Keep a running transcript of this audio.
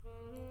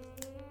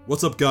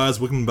What's up, guys?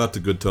 Welcome back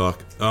to Good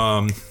Talk.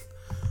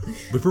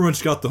 We pretty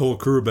much got the whole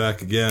crew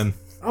back again.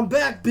 I'm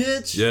back,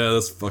 bitch! Yeah,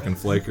 that's fucking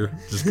Flaker.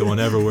 Just going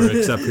everywhere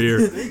except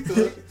here.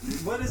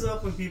 What is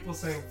up when people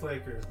saying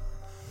Flaker?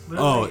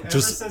 Literally,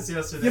 ever since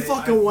yesterday. You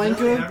fucking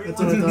wanker?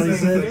 That's what I thought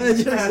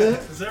he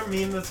said. Is there a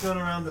meme that's going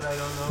around that I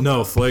don't know?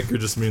 No, Flaker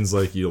just means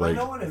like you like. I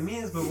know what it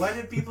means, but why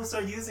did people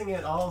start using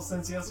it all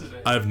since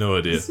yesterday? I have no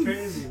idea. It's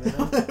crazy,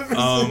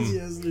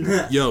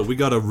 man. Yo, we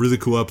got a really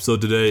cool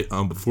episode today.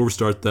 Before we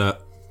start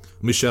that,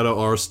 let me shout out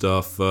our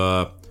stuff.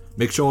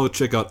 Make sure to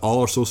check out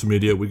all our social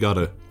media. We got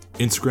a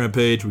Instagram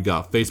page, we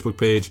got a Facebook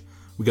page,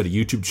 we got a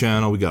YouTube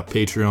channel, we got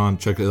Patreon.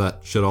 Check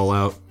that shit all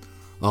out.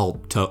 I'll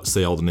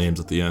say all the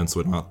names at the end so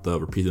I don't have to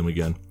repeat them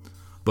again.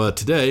 But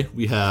today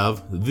we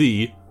have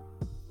the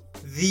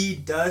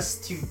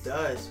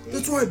Dust2dust.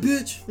 That's right,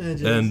 bitch.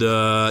 And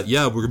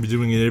yeah, we're gonna be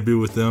doing an interview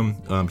with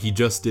them. He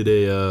just did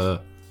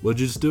a what did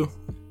you just do?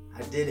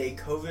 I did a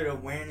COVID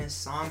awareness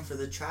song for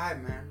the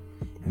tribe, man.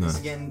 And Nice.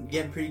 it's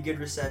getting pretty good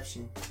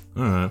reception.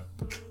 Alright.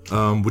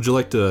 Would you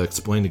like to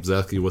explain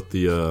exactly what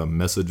the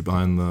message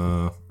behind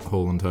the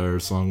whole entire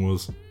song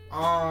was?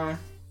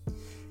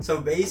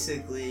 So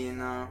basically,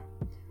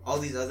 all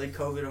these other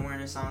COVID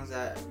awareness songs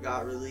that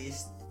got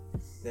released,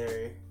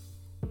 they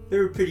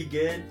were pretty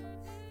good.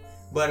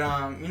 But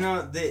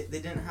they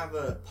didn't have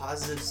a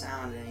positive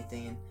sound or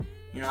anything.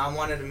 And I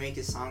wanted to make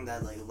a song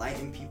that like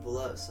lightened people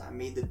up. So I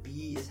made the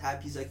beat as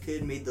happy as I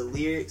could, made the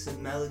lyrics and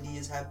melody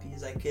as happy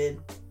as I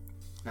could.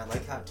 And I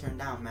like how it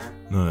turned out, man.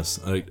 Nice.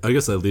 I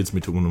guess that leads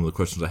me to one of the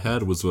questions I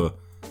had was so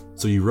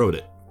you wrote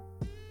it?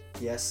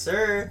 Yes,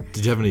 sir.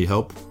 Did you have any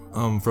help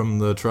from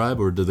the tribe,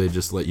 or did they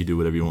just let you do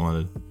whatever you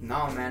wanted?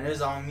 No, man, it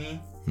was all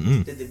me.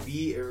 Mm-hmm. Did the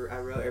beat, or I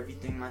wrote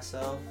everything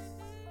myself.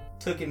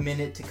 Took a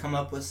minute to come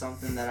up with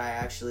something that I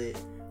actually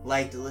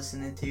liked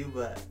listening to,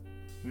 but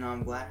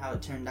I'm glad how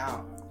it turned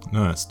out.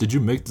 Nice. Did you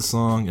make the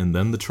song and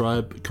then the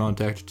tribe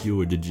contacted you,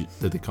 or did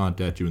they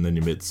contact you and then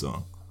you made the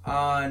song?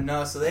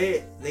 No, so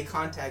they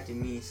contacted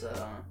me. So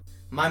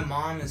my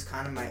mom is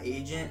kind of my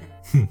agent.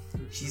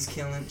 she's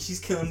killing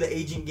the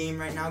agent game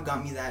right now.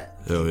 Got me that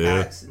Hell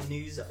yeah.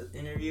 news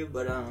interview,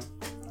 but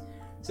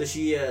so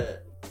she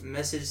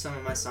messaged some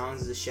of my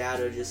songs as a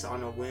shadow just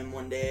on a whim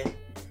one day.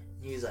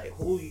 He was like,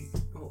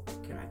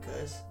 can I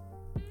cuss?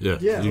 Yeah,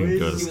 you can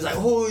cuss. He was like,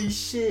 holy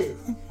shit.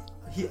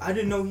 I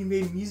didn't know he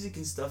made music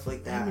and stuff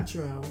like that.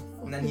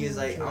 And then he was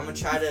like, I'm gonna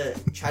try to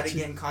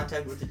get in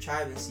contact with the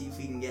tribe and see if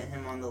we can get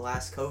him on the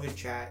last COVID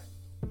track.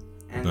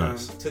 And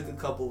Nice. Took a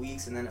couple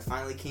weeks, and then it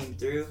finally came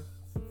through.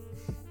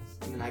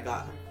 And then I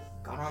got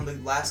on the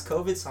last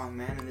COVID song,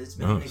 man, and it's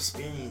been an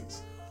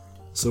experience.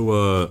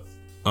 So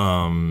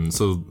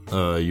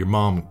your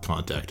mom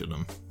contacted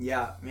him.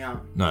 Yeah.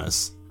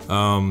 Nice.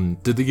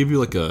 Did they give you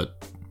like a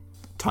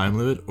time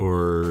limit,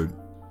 or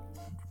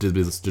did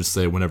they just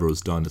say whenever it was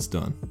done, it's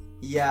done?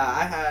 Yeah,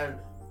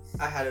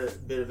 I had a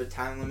bit of a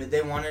time limit.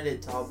 They wanted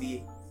it to all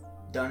be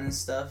done and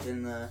stuff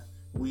in the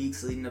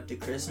weeks leading up to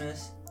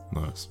Christmas.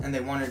 Nice. And they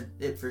wanted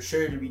it for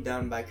sure to be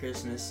done by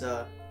Christmas.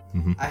 So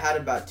I had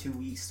about 2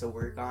 weeks to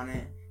work on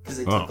it because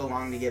it took a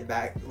long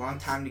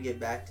time to get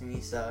back to me.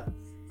 So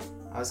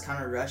I was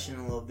kind of rushing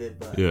a little bit,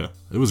 but yeah,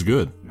 it was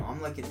good.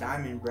 I'm like a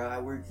diamond,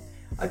 bro.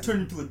 I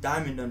turned into a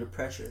diamond under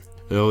pressure.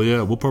 Hell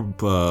yeah, we'll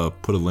probably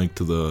put a link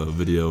to the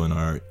video in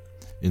our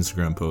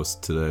Instagram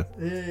post today.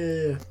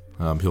 Yeah.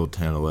 He'll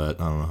handle that.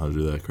 I don't know how to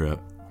do that crap.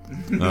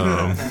 The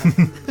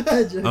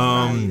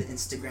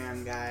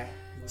Instagram guy.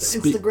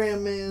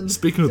 Instagram man.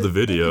 Speaking of the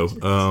video,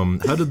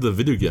 how did the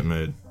video get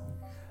made?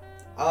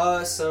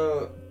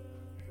 So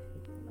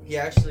he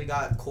actually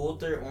got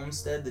Coulter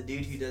Olmsted, the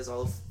dude who does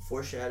all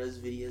Foreshadows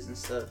videos and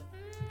stuff.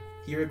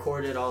 He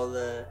recorded all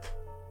the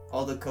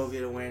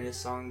COVID awareness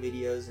song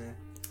videos, and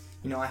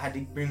I had to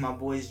bring my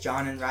boys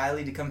John and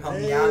Riley to come help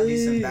me out, do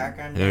some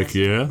background Heck dance.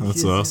 yeah,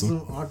 that's awesome.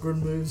 Some awkward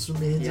moves from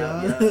me and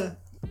John. Yeah.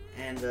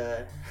 And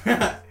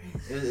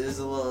it was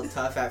a little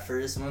tough at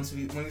first. When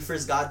we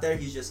first got there,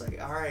 he's just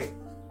like, all right,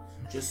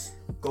 just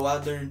go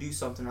out there and do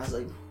something. I was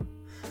like,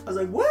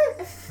 what?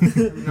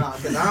 No,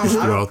 because I don't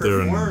Go out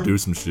there perform. and do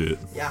some shit.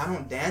 Yeah, I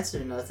don't dance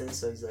or nothing.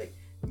 So he's like,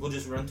 we'll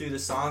just run through the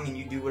song and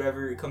you do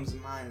whatever comes to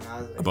mind. And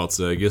I was like, About to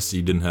say, I guess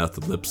you didn't have to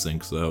lip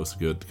sync, so that was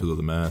good because of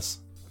the mask.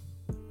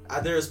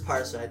 There was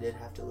parts where I did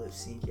have to lip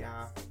sync,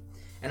 yeah.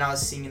 And I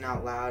was singing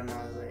out loud, and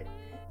I was like,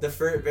 the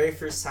very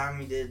first time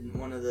we did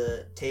one of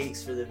the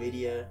takes for the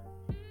video,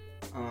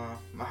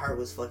 my heart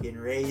was fucking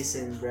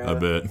racing, bro. I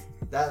bet.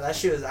 That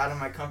shit was out of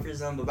my comfort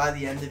zone, but by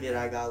the end of it,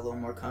 I got a little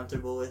more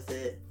comfortable with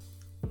it.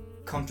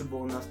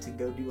 Comfortable enough to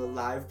go do a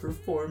live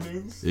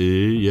performance.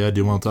 Yeah,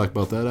 do you want to talk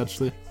about that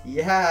actually?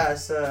 Yeah,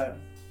 so,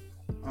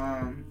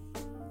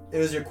 it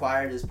was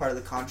required as part of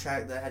the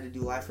contract that I had to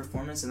do live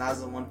performance, and that was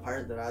the one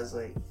part that I was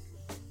like,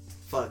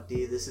 fuck,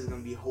 dude, this is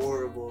gonna be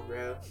horrible,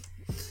 bro.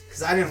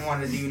 Because I didn't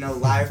want to do no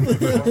live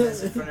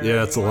performance in front of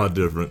Yeah, it's a everyone. lot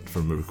different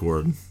from a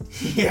recording.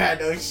 Yeah,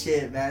 no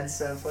shit, man.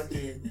 So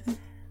fucking,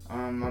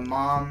 my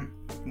mom,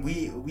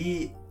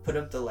 we put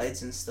up the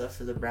lights and stuff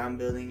for the Brown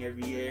building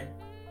every year,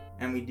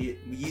 and we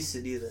used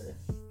to do the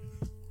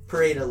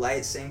Parade of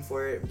Lights sang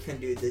for it. We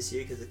couldn't do it this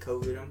year because of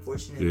COVID,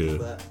 unfortunately. Yeah.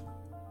 But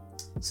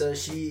so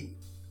she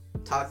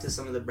talked to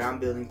some of the Brown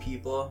Building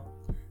people,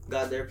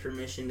 got their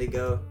permission to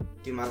go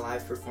do my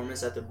live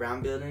performance at the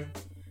Brown Building,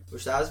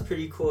 which that was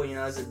pretty cool. You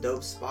know, it's a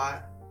dope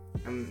spot,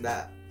 and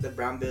that the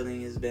Brown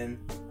Building has been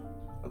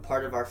a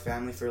part of our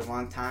family for a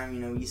long time. You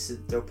know, we used to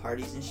throw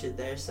parties and shit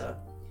there, so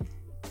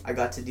I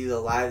got to do the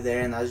live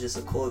there, and that was just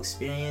a cool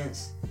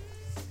experience.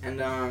 And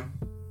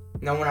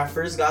you know, when I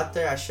first got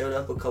there, I showed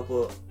up a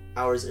couple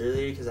hours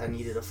earlier because I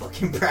needed a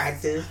fucking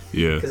practice.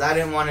 Yeah. Because I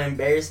didn't want to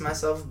embarrass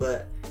myself,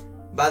 but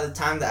by the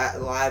time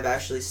that live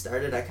actually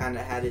started, I kind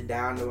of had it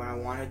down to where I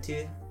wanted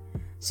to.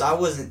 So I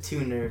wasn't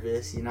too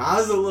nervous, you know. I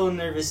was a little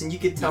nervous, and you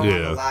could tell on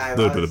the live.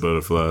 A little bit of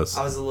butterflies.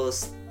 I was a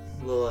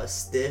little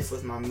stiff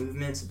with my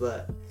movements,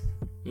 but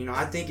you know,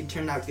 I think it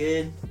turned out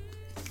good.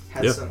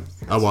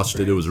 I watched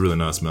it. It was really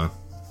nice, man.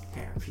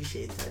 Yeah, I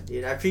appreciate that,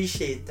 dude. I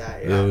appreciate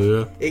that.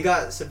 Yeah. It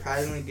got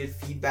surprisingly good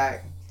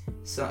feedback.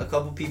 So a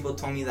couple people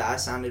told me that I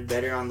sounded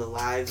better on the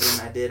live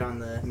than I did on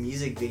the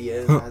music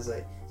video, and I was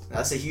like,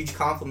 that's a huge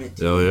compliment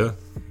to me. Yeah.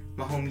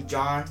 My homie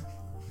John,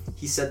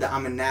 he said that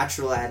I'm a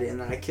natural at it and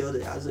that I killed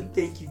it. I was like,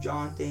 thank you,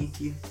 John, thank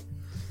you.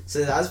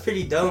 So that was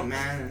pretty dope,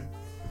 man. And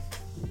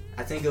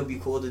I think it'll be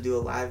cool to do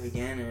a live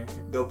again or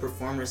go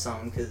perform or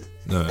something, because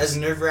as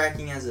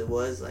nerve-wracking as it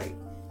was, like,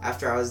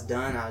 after I was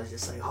done, I was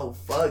just like, oh,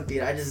 fuck,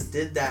 dude, I just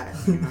did that,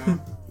 you know?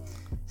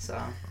 So,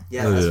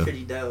 yeah, that's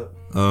pretty dope.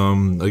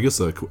 I guess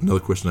another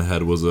question I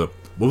had was, what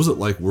was it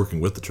like working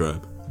with the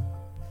tribe?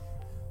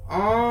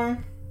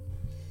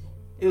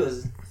 It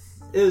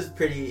was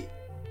pretty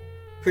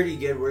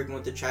good working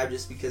with the tribe,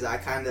 just because I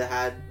kind of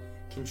had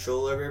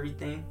control over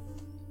everything.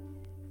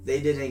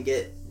 They didn't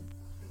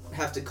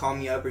have to call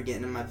me up or get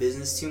into my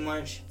business too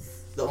much.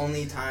 The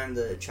only time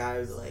the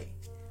tribe, like,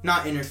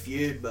 not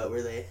interfered, but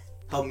where they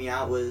helped me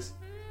out was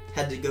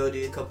had to go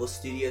do a couple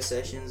studio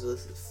sessions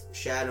with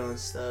Shadow and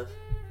stuff.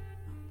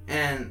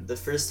 And the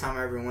first time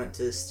I ever went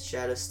to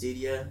Shadow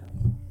Studio,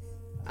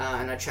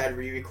 and I tried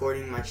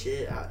re-recording my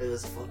shit, it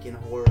was fucking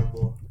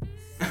horrible.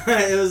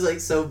 It was like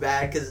so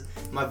bad because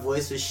my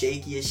voice was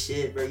shaky as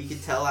shit, bro. You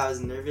could tell I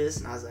was nervous,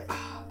 and I was like,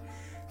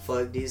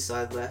 fuck, dude. So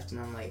I left, and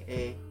I'm like,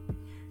 hey,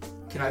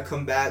 can I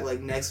come back like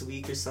next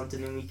week or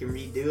something and we can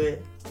redo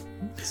it?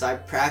 So I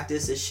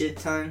practiced a shit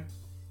ton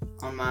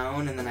on my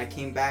own, and then I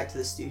came back to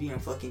the studio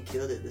and fucking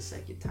killed it the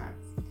second time.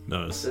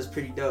 Nice. So it's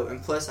pretty dope,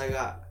 and plus I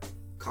got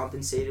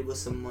compensated with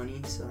some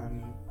money. So I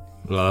mean,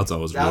 well, that's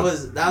always that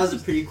was a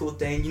pretty cool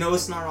thing. You know,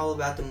 it's not all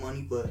about the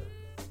money, but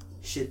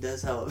shit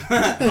does help.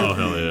 Oh,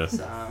 hell yeah.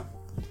 So,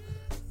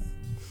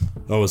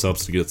 always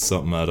helps to get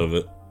something out of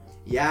it.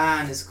 Yeah,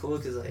 and it's cool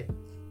because, like,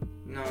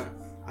 you know,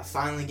 I'm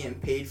finally getting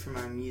paid for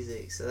my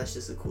music, so that's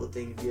just a cool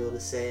thing to be able to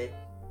say.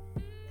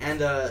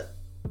 And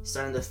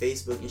starting the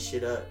Facebook and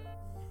shit up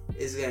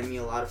is getting me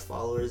a lot of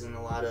followers and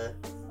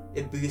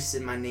it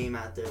boosted my name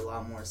out there a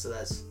lot more, so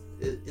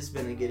it's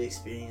been a good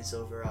experience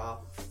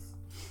overall.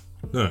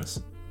 Nice.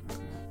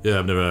 Yeah,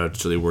 I've never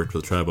actually worked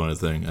with Tribe on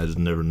anything. I just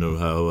never know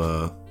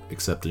how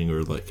accepting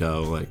or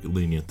how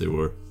lenient they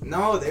were.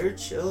 No, they were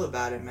chill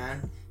about it,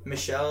 man.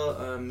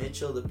 Michelle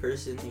Mitchell, the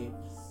person who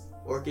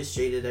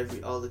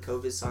orchestrated all the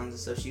COVID songs and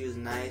stuff, she was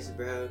nice,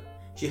 bro.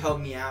 She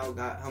helped me out,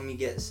 helped me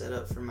get set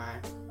up for my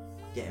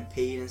getting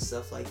paid and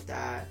stuff like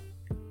that.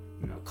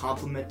 You know,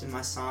 complimented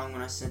my song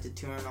when I sent it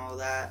to her and all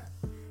that.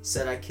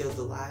 Said I killed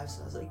the live,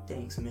 so I was like,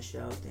 thanks,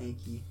 Michelle, thank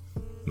you.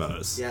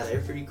 Nice. Yeah,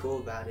 they're pretty cool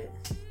about it.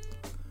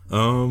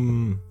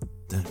 Dang,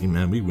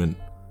 man, we went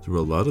through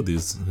a lot of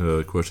these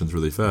questions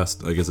really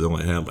fast. I guess I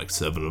only had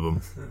 7 of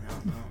them.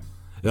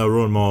 Yeah, I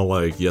wrote them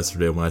all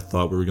yesterday when I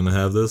thought we were gonna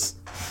have this.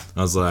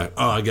 I was like,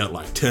 oh, I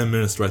got 10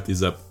 minutes to write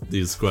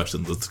these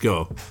questions. Let's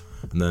go.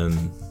 And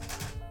then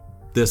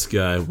this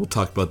guy, we'll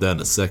talk about that in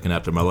a second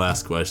after my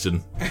last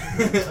question.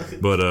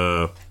 But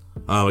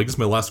I guess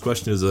my last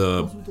question is,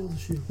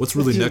 what's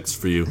really next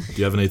for you? Do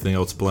you have anything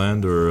else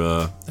planned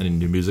or any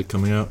new music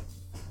coming out?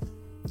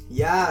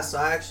 Yeah, so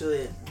I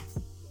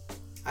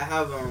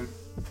have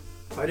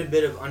quite a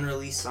bit of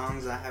unreleased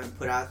songs I haven't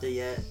put out there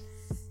yet.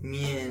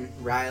 Me and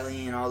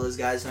Riley and all those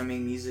guys who I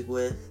make music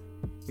with,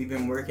 we've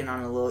been working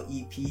on a little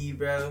EP,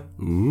 bro.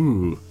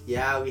 Ooh.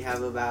 Yeah, we're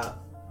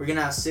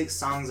gonna have 6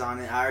 songs on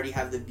it. I already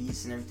have the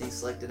beats and everything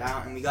selected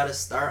out, and we gotta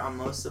start on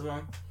most of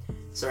them.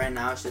 So right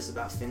now it's just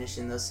about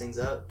finishing those things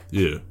up.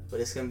 Yeah. But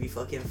it's gonna be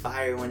fucking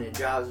fire when it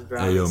drops,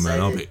 bro. Hey, yo,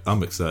 man,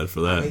 I'm excited for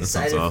that. I'm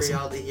excited that sounds awesome.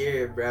 for y'all to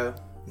hear it, bro.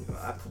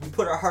 We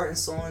put our heart and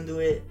soul into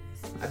it.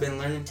 I've been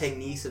learning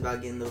techniques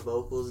about getting the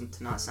vocals and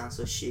to not sound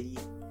so shitty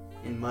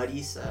and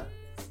muddy, so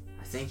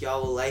I think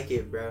y'all will like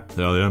it, bro.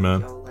 Hell yeah,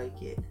 man. Y'all will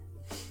like it.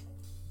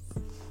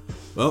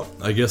 Well,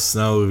 I guess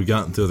now that we've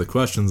gotten to the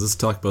questions, let's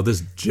talk about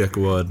this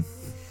jickwad.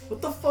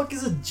 What the fuck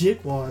is a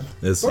jickwad?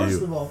 It's First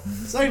you. of all.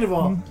 Second of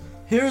all,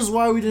 here's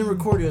why we didn't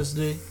record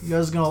yesterday. You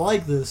guys are gonna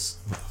like this.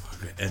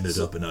 Ended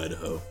up in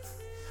Idaho.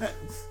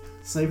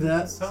 Save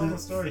that. Tell the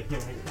story.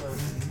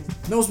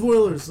 No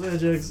spoilers,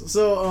 Jax.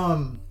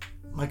 So,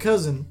 my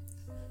cousin,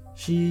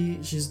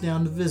 she's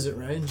down to visit,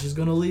 right? And she's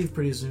gonna leave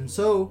pretty soon.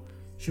 So,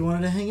 she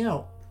wanted to hang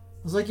out.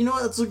 was like, you know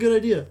what? That's a good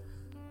idea.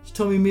 She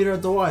told me to meet her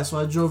at the Y, so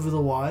I drove to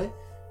the Y.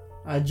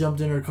 I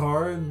jumped in her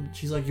car, and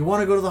she's like, you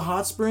want to go to the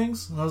hot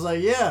springs? And I was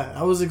like, yeah.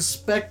 I was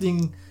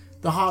expecting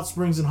the hot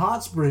springs in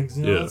Hot Springs.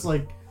 You know, Yeah. it's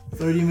like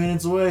 30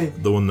 minutes away.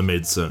 The one that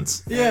made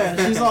sense. Yeah, and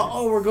she's like,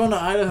 oh, we're going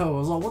to Idaho. I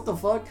was like, what the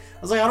fuck?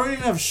 I was like, I don't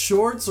even have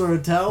shorts or a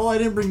towel. I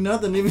didn't bring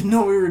nothing. I didn't even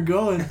know we were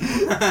going.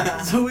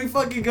 So we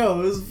fucking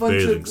go. It was a fun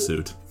Bathing trip.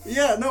 suit.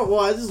 Yeah, no,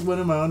 well, I just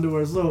went in my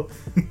underwear. So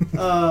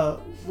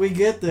we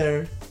get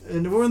there,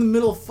 and we're in the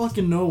middle of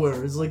fucking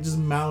nowhere. It's like just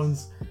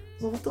mountains.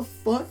 I was like, what the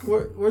fuck?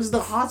 Where's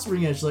the hot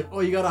spring at? She's like, oh,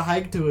 you gotta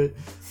hike to it.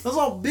 I was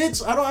like,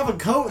 bitch, I don't have a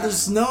coat. There's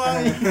snow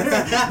out here.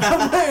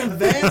 I'm wearing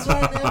Vans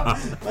right now.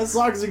 My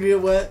socks are gonna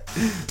get wet.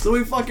 So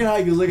we fucking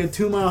hike. It was like a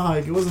 2-mile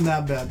hike. It wasn't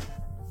that bad.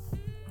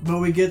 But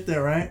we get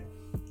there, right?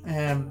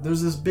 And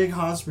there's this big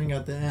hot spring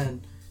at the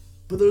end.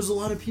 But there's a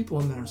lot of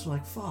people in there. So we're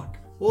like, fuck.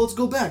 Well, let's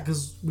go back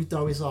because we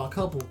thought we saw a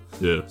couple.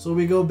 Yeah. So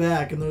we go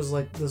back, and there's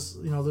like this,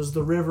 there's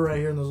the river right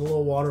here, and there's a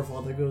little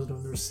waterfall that goes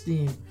down. There's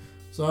steam.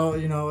 So,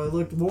 it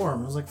looked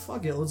warm. I was like,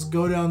 fuck it, let's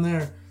go down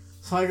there.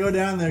 So I go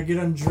down there, get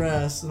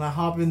undressed, and I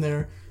hop in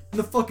there. And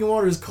the fucking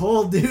water is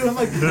cold, dude. I'm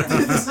like, dude,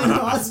 this is a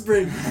hot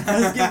spring.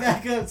 Let's get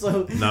back up.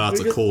 So No,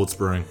 it's a cold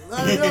spring.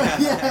 I know,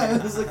 yeah,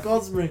 it was a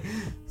cold spring.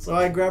 So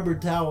I grab her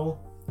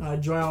towel, and I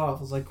dry off.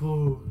 I was like,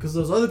 ooh, because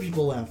those other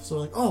people left. So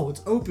like, oh,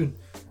 it's open.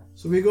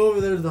 So we go over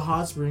there to the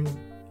hot spring,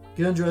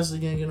 get undressed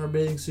again, get in our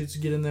bathing suits,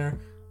 get in there,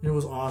 and it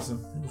was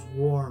awesome. It was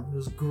warm. It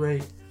was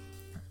great.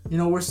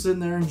 We're sitting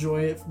there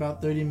enjoying it for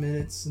about 30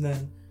 minutes, and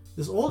then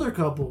this older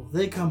couple,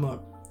 they come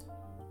up,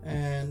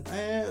 and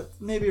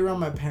maybe around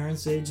my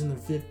parents' age in their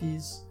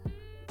 50s,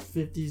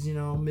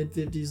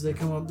 mid-50s, they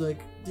come up like,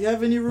 do you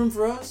have any room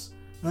for us?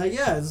 I'm like,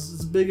 yeah,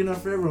 it's big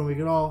enough for everyone. We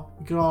could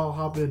all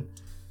hop in.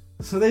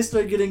 So they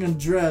start getting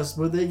undressed,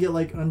 but they get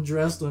like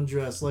undressed,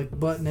 like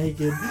butt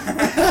naked.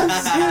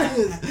 I'm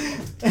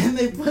serious. And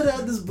they put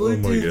out this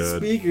Bluetooth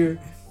speaker,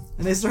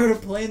 and they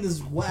started playing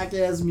this whack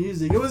ass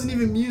music. It wasn't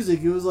even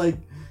music. It was like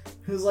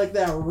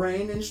that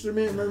rain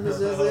instrument. Remember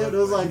that? It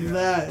was like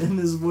that, and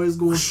his voice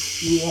going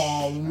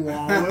wah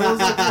wah. It was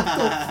like, what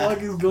the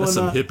fuck is going That's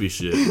some on? hippie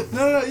shit.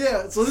 No,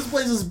 yeah. So this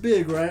place is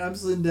big, right? I'm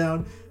sitting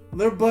down.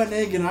 They're butt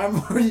naked. I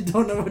already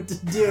don't know what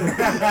to do.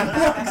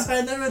 Because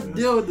I never had to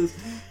deal with this.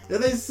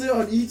 And they sit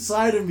on each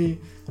side of me.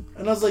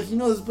 And I was like,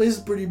 this place is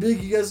pretty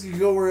big. You guys can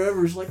go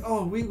wherever. She's like,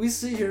 oh, we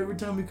sit here every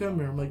time we come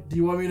here. I'm like, do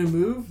you want me to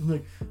move? I'm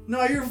like,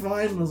 no, you're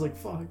fine. And I was like,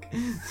 fuck.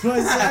 So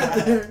I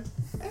sat there.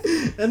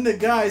 And the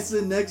guy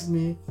sitting next to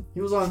me,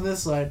 he was on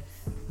this side.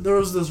 There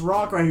was this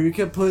rock right here. He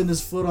kept putting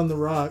his foot on the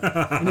rock.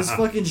 And his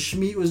fucking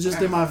schmeat was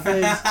just in my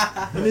face.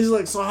 And he's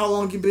like, so how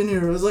long you been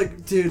here? I was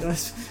like, dude,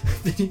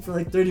 I've been here for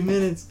like 30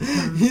 minutes.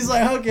 He's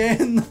like, okay.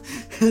 And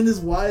his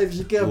wife,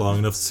 she kept... Long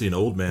enough to see an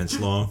old man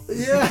schlong.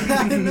 Yeah,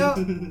 I know.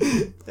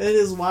 And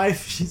his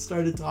wife, she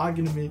started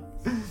talking to me.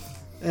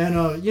 And,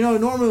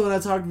 normally when I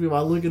talk to people,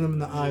 I look at them in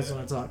the eyes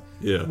when I talk.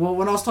 Yeah. Well,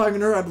 when I was talking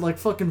to her, I had like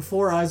fucking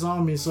 4 eyes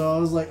on me. So I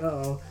was like,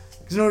 uh-oh.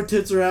 Because her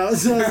tits are out.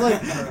 So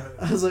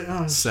I was like,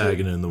 oh,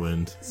 Sagging shit. in the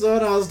wind. So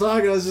when I was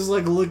talking, I was just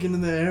like looking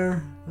in the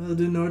air. I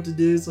didn't know what to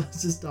do, so I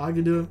was just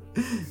talking to him.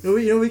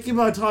 And we keep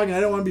on talking.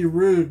 I didn't want to be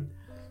rude.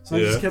 So I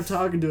just kept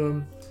talking to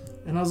him.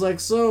 And I was like,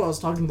 I was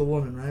talking to the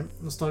woman, right?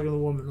 I was talking to the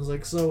woman. I was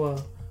like,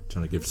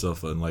 Trying to give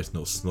yourself a nice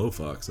no snow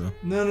fox, huh?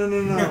 No.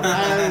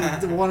 I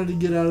wanted to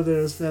get out of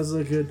there as fast as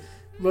I could.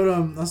 But I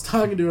was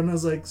talking to her, and I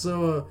was like,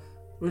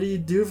 what do you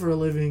do for a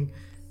living?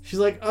 She's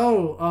like,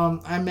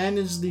 I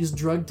manage these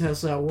drug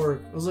tests at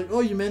work. I was like, oh,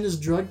 you manage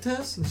drug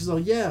tests? And she's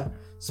like, yeah.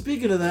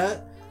 Speaking of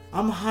that,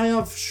 I'm high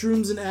off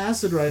shrooms and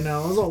acid right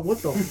now. I was like, what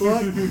the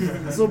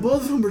fuck? So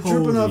both of them were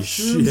tripping off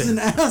shrooms and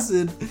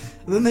acid.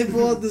 And then they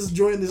pull out this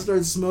joint and they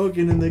start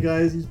smoking, and the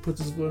guy, he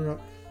puts his foot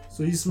up.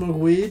 So you smoke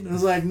weed? I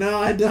was like, no,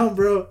 I don't,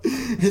 bro.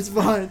 It's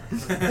fine.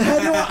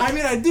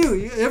 I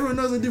do. Everyone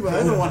knows I do, but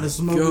I don't want to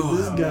smoke with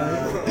this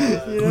guy.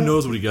 Who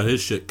knows what he got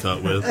his shit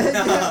cut with?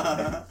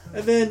 Yeah.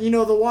 And then,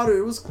 the water,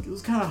 it was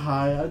kind of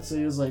high. I'd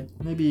say it was like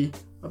maybe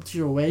up to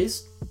your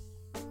waist.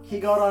 He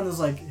got on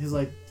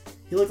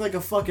he looked like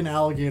a fucking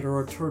alligator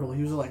or a turtle.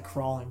 He was like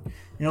crawling.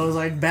 His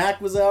like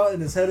back was out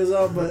and his head was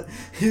out, but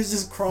he was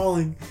just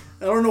crawling.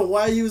 I don't know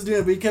why he was doing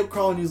it, but he kept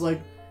crawling. He's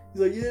like,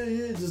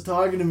 yeah, just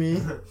talking to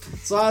me.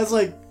 So I was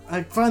like,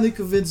 I finally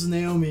convinced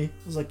Naomi. I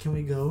was like, can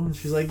we go? And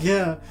she's like,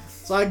 yeah.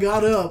 So I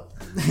got up.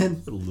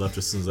 And I left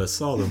as soon as I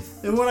saw them.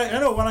 And when I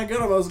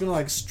got up, I was gonna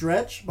like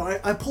stretch,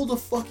 but I pulled a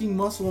fucking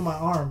muscle in my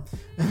arm.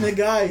 And the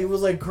guy, he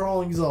was like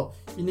crawling. He's all,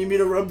 you need me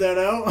to rub that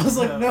out? I was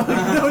like, no, you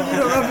don't need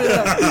to rub it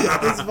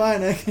out. It's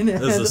fine. I can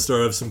handle it. That's the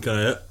start of some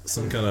kind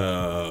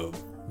of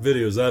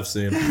videos I've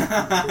seen.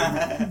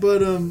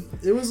 But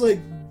it was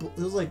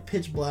like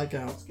pitch black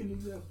out,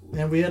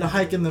 and we had to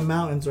hike in the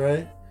mountains,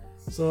 right?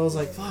 So I was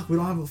like, fuck, we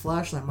don't have a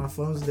flashlight. My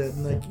phone's dead.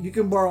 And like, you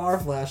can borrow our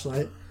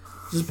flashlight.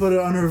 Just put it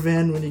on her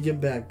van when you get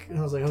back. And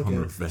I was like,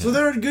 okay. So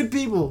they were good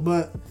people,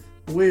 but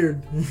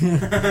weird.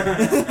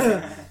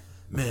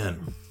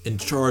 man, in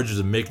charge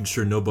of making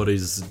sure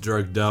nobody's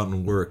drugged out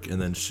in work,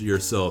 and then she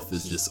herself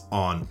is just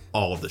on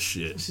all of the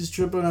shit. She's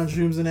tripping on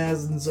shrooms and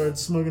acid and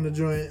starts smoking a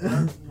joint.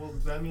 Well,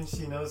 that means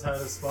she knows how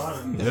to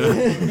spot him. Yeah.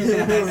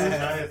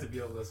 I have to be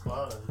able to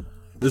spot him.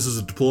 This is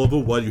a diploma.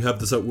 Why do you have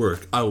this at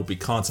work? I will be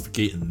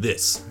confiscating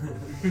this.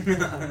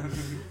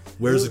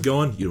 Where's it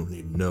going? You don't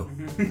even know.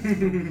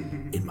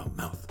 In my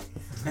mouth.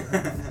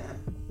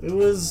 It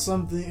was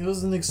something. It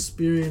was an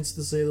experience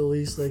to say the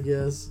least, I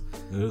guess.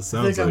 It I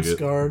sounds think I'm like it.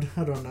 scarred.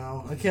 I don't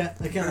know. I can't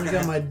look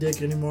at my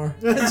dick anymore.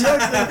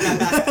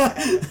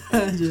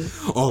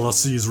 All I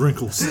see is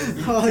wrinkles.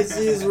 All I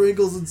see is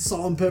wrinkles and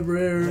salt and pepper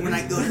hair. When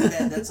I go to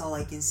bed, that's all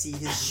I can see.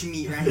 His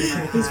schmeat right in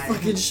my His eye.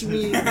 fucking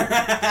schmeat.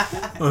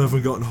 I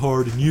haven't gotten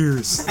hard in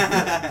years.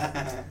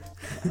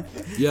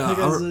 Yeah, Like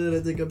I said, I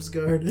think I'm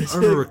scarred. I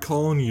remember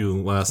calling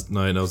you last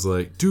night, and I was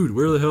like, dude,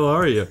 where the hell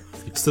are you?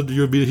 You said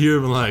you're gonna be here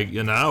in like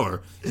an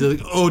hour. He's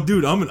like, oh,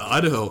 dude, I'm in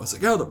Idaho. I was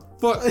like, how the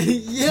fuck?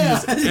 Yeah.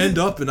 You just end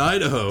up in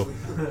Idaho.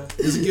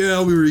 He's like,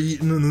 yeah, we were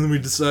eating, and then we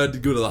decided to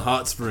go to the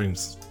hot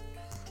springs.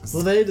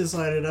 Well, they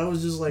decided. I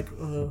was just like,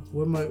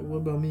 what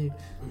about me?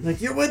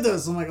 Like, you're with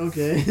us. I'm like,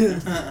 okay.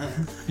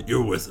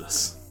 You're with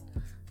us.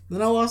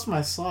 Then I lost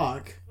my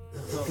sock.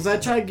 Because I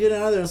tried getting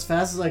out of there as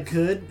fast as I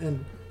could,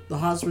 and the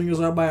hot spring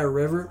was out by a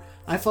river.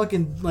 I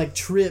fucking, like,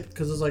 tripped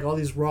because there's, like, all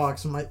these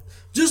rocks, and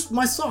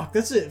my sock,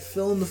 that's it,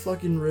 fell in the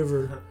fucking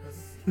river.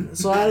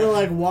 So I had to,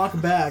 like,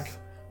 walk back,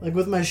 like,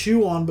 with my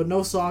shoe on, but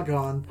no sock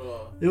on.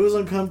 It was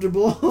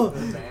uncomfortable.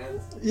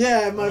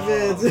 Yeah, my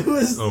Vans. It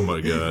was... Oh my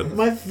god.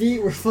 My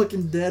feet were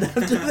fucking dead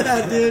after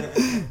that,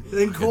 dude.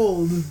 And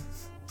cold.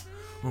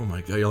 Oh my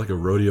god, you're like a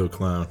rodeo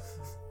clown.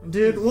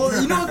 Dude, well,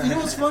 you know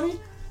what's funny?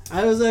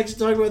 I was actually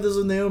talking about this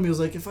with Naomi. I was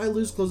like, if I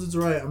lose clothes, it's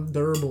right. I'm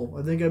durable.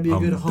 I think I'd be a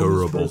good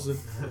homeless person.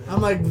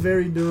 I'm like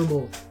very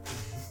durable.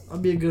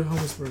 I'd be a good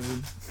homeless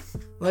person.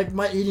 Like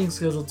my eating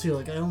schedule too.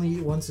 Like I only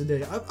eat once a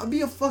day. I'd be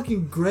a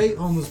fucking great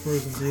homeless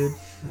person, dude.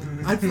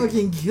 I'd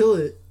fucking kill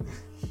it.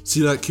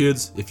 See that,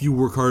 kids? If you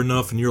work hard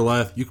enough in your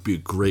life, you could be a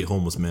great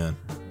homeless man.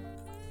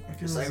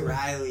 Just like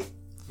Riley.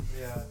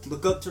 Yeah.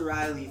 Look up to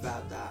Riley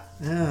about that.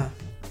 Yeah.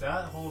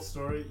 That whole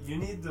story, you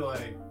need to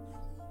like.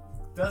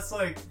 That's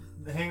like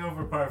the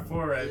Hangover Part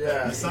 4 right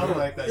there. Or something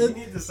like that. You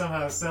need to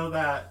somehow sell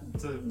that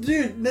to.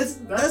 Dude, that's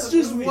a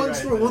just movie one right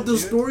story. there, What the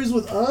dude. stories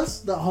with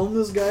us, the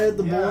homeless guy at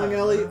the bowling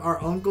alley,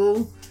 our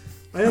uncle.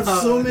 I have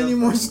Oh, so many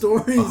more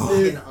stories,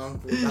 dude. Fucking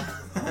uncle.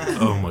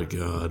 Oh my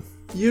god.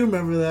 You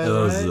remember that, That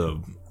was right? a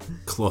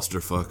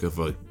clusterfuck of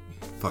a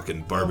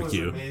fucking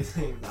barbecue. That was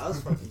amazing. That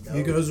was fucking dope.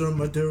 You guys are in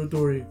my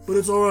territory, but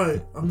it's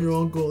alright. I'm your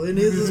uncle. And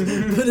he just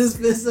put his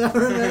fist out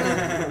her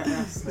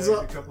man. Snagged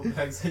So- a couple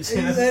bags of And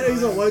chips.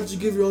 he's like, why don't you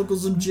give your uncle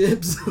some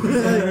chips?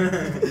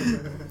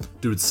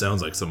 Dude,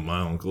 sounds like some of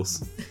my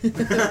uncles.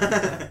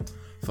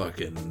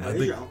 Fucking, That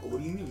is your uncle.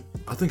 What do you mean?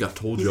 I think I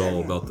told you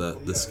all about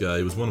that. This guy,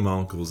 he was one of my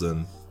uncles,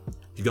 and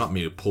he got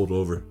me pulled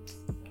over.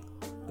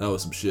 That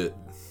was some shit.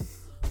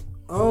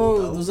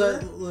 Oh, was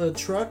that the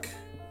truck?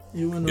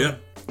 You went Yeah.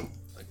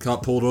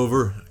 Cop pulled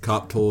over.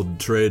 Cop told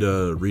Trey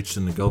to reach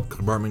in the glove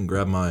compartment and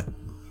grab my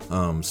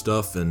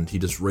stuff, and he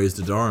just raised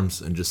his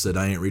arms and just said,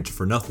 I ain't reaching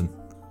for nothing.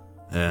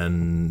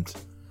 And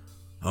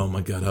oh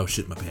my god, I was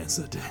shitting my pants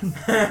that day.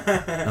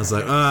 I was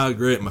like,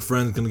 great, my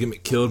friend's gonna get me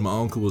killed. My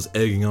uncle was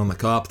egging on the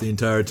cop the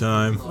entire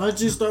time. Why don't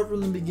you start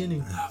from the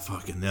beginning?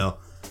 Fucking hell.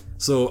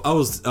 So I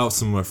was out with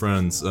some of my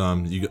friends.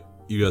 You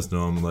guys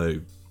know them,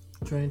 like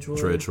Trey,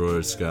 Troy,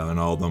 Skylar, and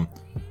all of them.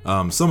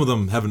 Some of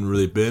them haven't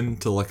really been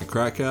to like a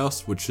crack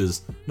house, which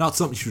is not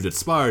something you should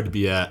aspire to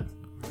be at.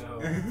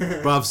 No.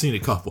 But I've seen a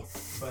couple.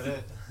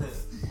 But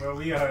where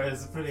we are,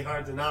 it's pretty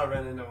hard to not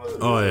run into one of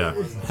those. Oh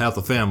yeah, half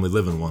the family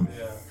live in one.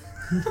 Yeah.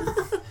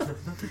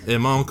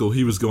 And my uncle,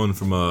 he was going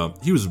from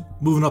he was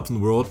moving up in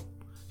the world.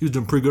 He was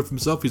doing pretty good for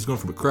himself. He was going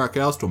from a crack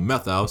house to a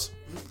meth house,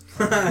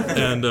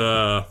 and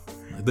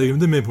they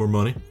made more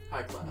money.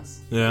 High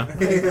class.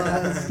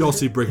 Yeah. Y'all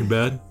see Breaking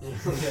Bad?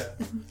 Yeah.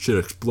 Shit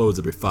explodes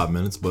every 5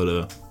 minutes,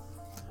 but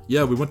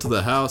yeah, we went to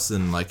the house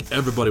and like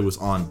everybody was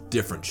on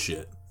different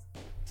shit.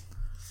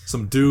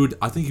 Some dude,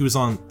 I think he was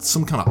on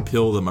some kind of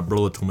pill that my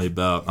brother told me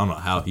about. I don't know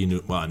how he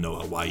knew. Well, I know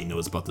why he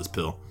knows about this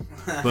pill,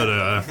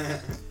 but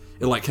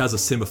it like has the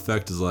same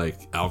effect as like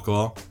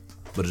alcohol,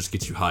 but it just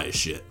gets you high as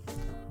shit.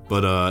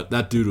 But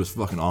that dude was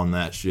fucking on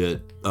that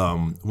shit.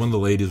 One of the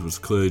ladies was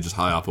clearly just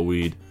high off of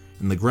weed.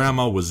 And the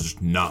grandma was just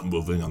not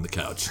moving on the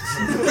couch.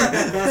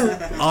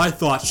 I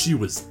thought she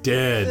was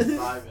dead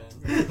for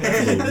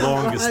the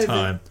longest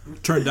time.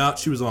 Turned out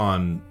she was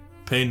on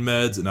pain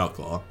meds and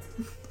alcohol.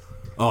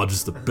 Oh,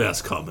 just the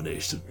best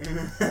combination.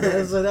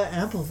 Yeah, so that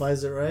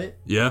amplifies it, right?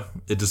 Yeah,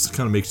 it just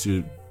kind of makes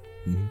you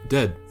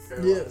dead.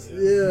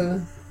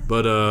 Yeah.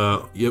 But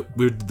yeah,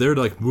 we're there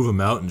to like move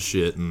them out and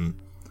shit, and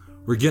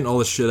we're getting all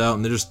this shit out,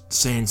 and they're just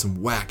saying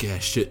some whack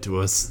ass shit to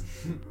us.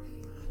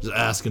 Just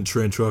asking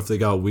Trey and Troy if they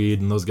got weed,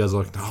 and those guys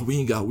are like, "No, we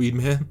ain't got weed,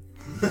 man."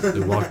 They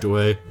walked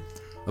away.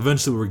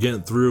 Eventually, we were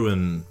getting through,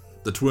 and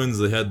the twins,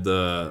 they had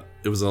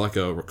it was like a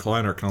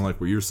recliner, kind of like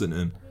where you're sitting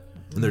in,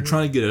 and they're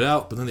trying to get it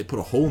out, but then they put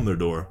a hole in their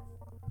door.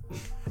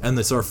 And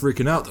they start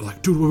freaking out. They're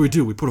like, dude, what do we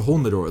do? We put a hole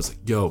in the door. I was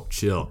like, yo,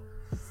 chill.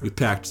 We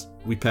passed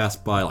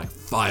by like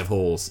 5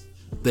 holes.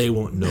 They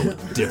won't know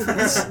the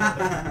difference.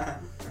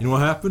 You know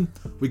what happened?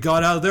 We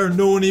got out of there and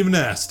no one even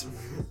asked.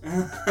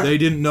 They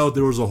didn't know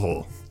there was a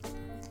hole.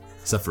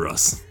 Except for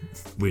us.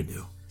 We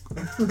knew.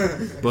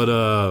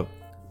 But,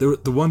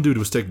 the one dude who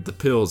was taking the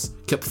pills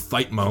kept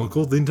fighting my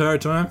uncle the entire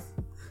time.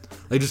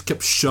 They just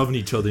kept shoving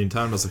each other the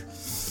entire time. I was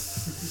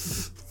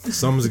like,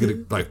 someone's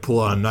gonna like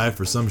pull out a knife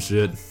or some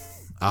shit.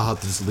 I'll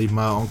have to just leave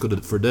my uncle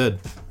for dead.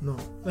 No.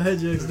 The head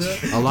Jack's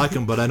dead. I like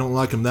him, but I don't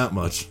like him that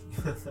much.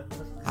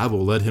 I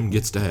will let him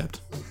get stabbed.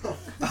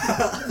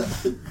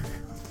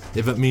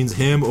 If it means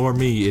him or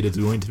me, it is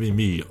going to be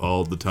me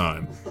all the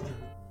time.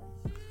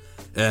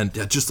 And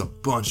yeah, just a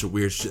bunch of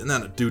weird shit. And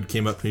then a dude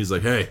came up and he's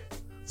like, hey. I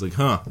was like,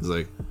 huh? He's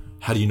like,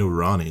 how do you know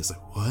Ronnie? He's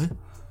like, what?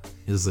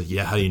 He's like,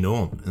 yeah, how do you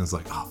know him? And I was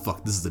like, oh,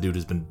 fuck, this is the dude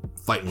who's been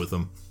fighting with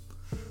him.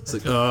 It's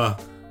like,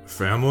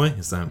 family?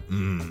 He's like,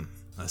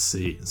 I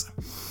see. He's like,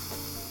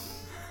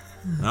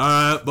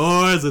 alright,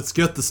 boys, let's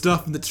get the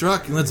stuff in the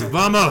truck and let's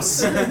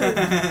vamos! And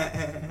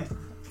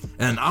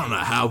I don't know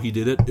how he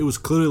did it. It was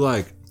clearly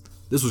like,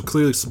 this was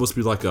clearly supposed to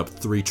be like a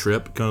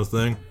 3-trip kind of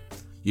thing.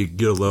 You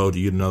get a load,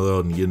 you get another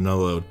load, and you get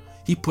another load.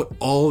 He put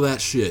all that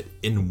shit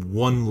in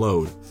one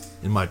load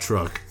in my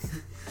truck.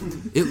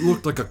 It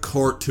looked like a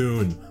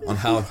cartoon on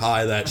how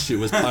high that shit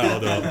was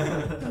piled up.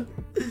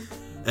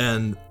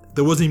 And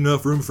there wasn't even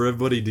enough room for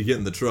everybody to get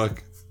in the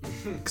truck.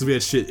 Because we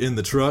had shit in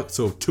the truck,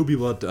 so 2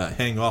 people had to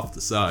hang off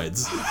the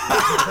sides.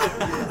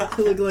 It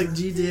looked like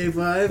GTA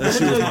 5.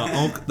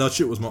 That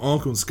shit was my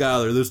uncle and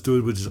Skylar. This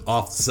dude was just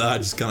off the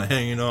side, just kind of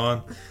hanging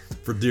on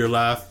for dear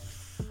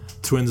life.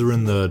 Twins were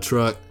in the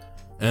truck.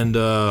 And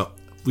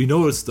we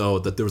noticed, though,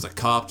 that there was a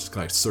cop just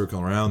kind of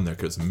circling around there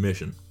because it's a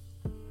mission.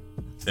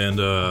 And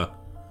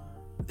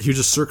he was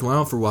just circling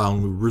around for a while,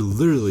 and we were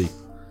literally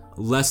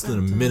less than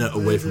a minute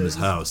away from his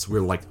house.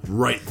 We were like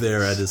right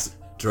there at his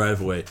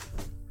driveway.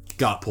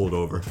 Got pulled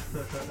over.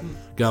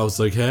 Guy was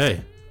like,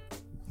 hey,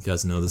 you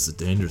guys know this is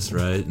dangerous,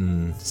 right?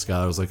 And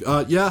Skylar was like,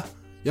 yeah,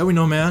 we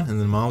know, man.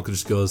 And then my uncle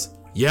just goes,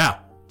 yeah,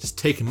 just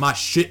taking my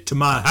shit to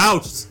my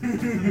house.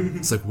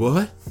 It's like,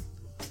 what?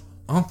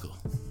 Uncle,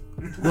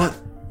 what?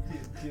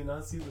 Do you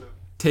not see the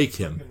Take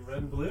him. red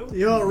and blue?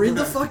 Yo, read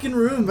the fucking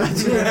room, man.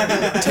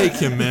 Take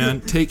him,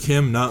 man. Take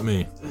him, not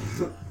me.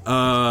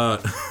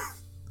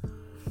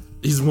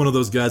 He's one of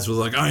those guys who's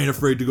like, I ain't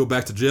afraid to go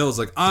back to jail. It's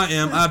like, I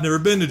am. I've never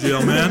been to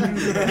jail, man.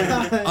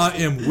 I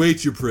am way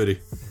too pretty.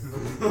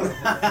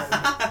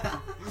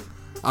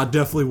 I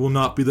definitely will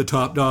not be the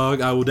top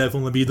dog. I will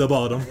definitely be the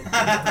bottom.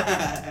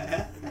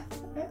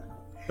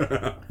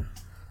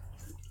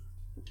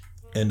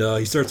 And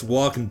he starts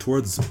walking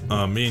towards me,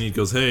 and he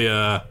goes, hey,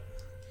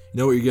 you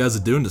know what you guys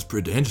are doing? It's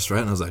pretty dangerous, right?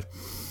 And I was like,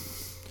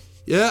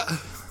 yeah,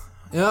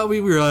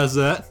 we realize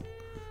that.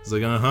 He's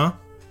like, uh-huh.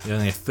 Yeah,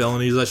 any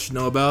felonies I should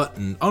know about?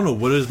 And I don't know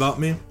what it is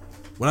about me.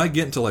 When I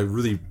get into like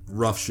really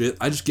rough shit,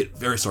 I just get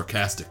very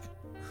sarcastic.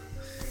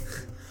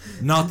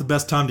 Not the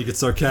best time to get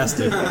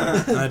sarcastic.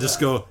 And I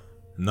just go,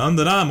 none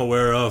that I'm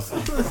aware of.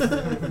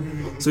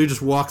 So he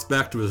just walks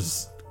back to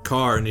his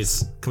car and he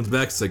comes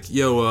back. He's like,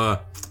 yo,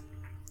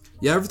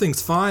 yeah,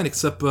 everything's fine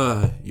except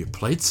your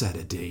plate's out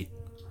of date.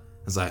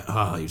 I was like,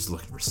 he was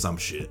looking for some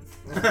shit.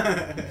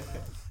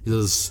 He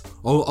says,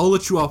 I'll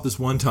let you off this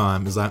one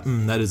time. He's like,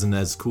 that isn't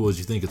as cool as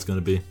you think it's going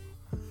to be.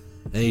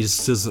 And he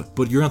just says,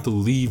 but you're going to have to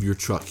leave your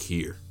truck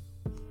here.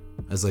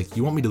 I was like,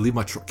 you want me to leave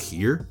my truck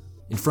here?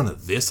 In front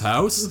of this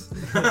house?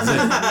 He's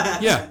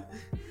like, yeah.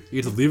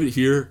 You have to leave it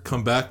here,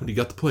 come back when you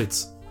got the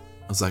plates.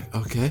 I was like,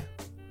 okay.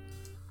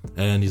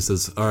 And he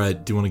says,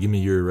 alright, do you want to give me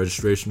your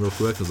registration real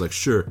quick? I was like,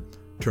 sure.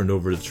 Turned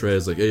over to the tray. I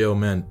was like, hey, yo,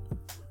 man,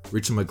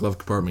 reach in my glove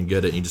compartment and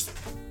get it. And he just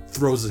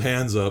throws his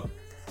hands up.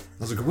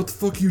 I was like, what the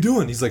fuck are you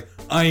doing? He's like,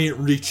 I ain't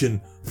reaching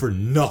for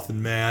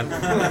nothing, man.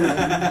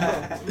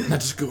 And I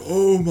just go,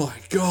 oh my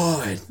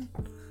god,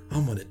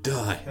 I'm gonna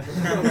die.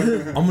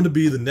 I'm gonna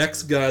be the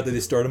next guy that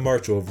they start a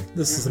march over.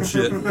 This is some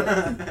shit.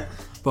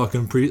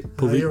 Fucking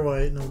police. You're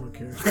white, no one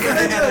cares.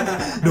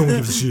 No one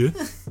gives a shit.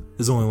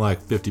 There's only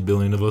like 50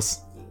 billion of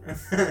us.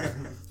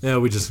 Yeah,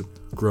 we just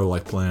grow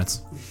like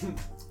plants.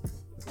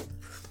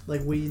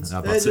 Like weeds.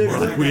 How about say more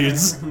like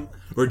weeds?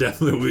 We're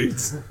definitely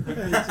weeds.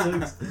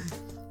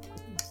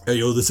 Hey,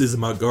 yo, this isn't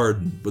my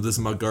garden, but this is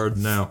my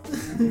garden now.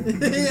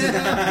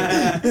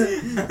 Yeah.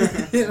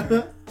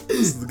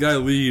 So the guy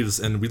leaves,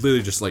 and we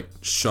literally just, like,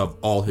 shove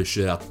all his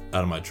shit out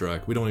of my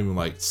truck. We don't even,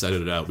 like, set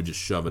it out. We just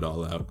shove it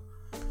all out.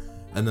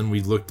 And then we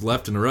looked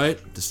left and right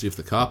to see if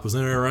the cop was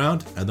in or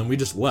around, and then we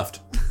just left.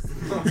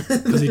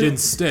 Because he didn't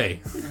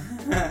stay.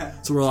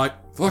 So we're like,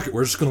 fuck it,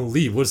 we're just gonna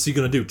leave. What is he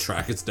gonna do,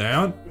 track us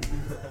down?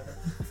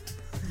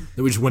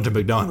 Then we just went to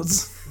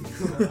McDonald's.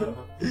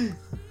 And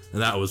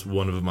that was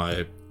one of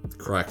my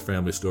crack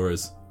family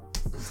stories.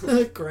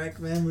 Crack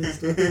family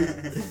story.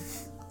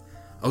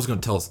 I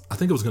think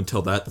I was gonna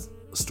tell that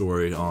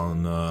story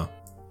on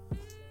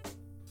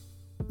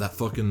that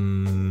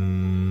fucking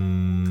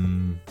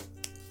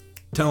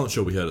talent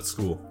show we had at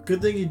school.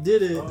 Good thing you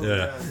did it. Oh,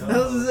 Yeah. That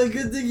was a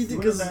good thing you did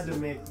We because had to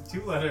make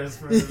 2 letters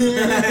for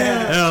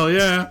Hell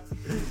yeah.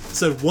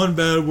 Said one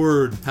bad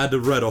word, had to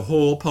write a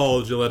whole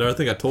apology letter. I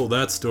think I told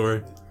that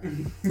story.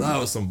 That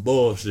was some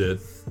bullshit.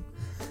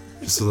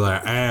 Just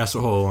like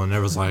asshole, and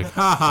everyone's like,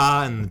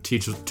 haha, and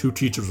the 2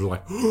 teachers were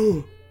like,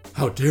 oh,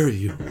 how dare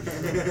you?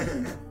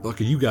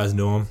 Lucky you guys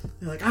know him.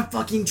 you're like, I'm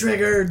fucking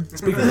triggered.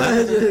 Speaking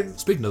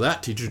of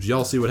that, teachers, did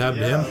y'all see what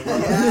happened to him?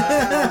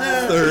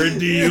 Third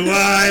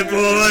DUI,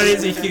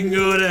 boys, he can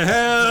go to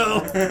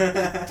hell.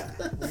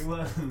 We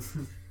won.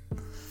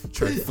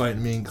 Tried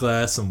fighting me in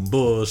class, some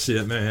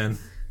bullshit, man.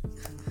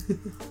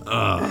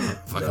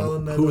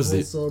 Fucking, who was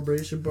the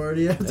celebration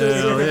party after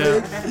hell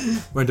yeah.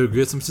 Went to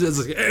get some shit.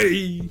 It's like,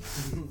 hey,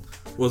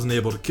 wasn't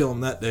able to kill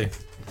him that day.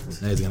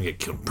 Now he's gonna get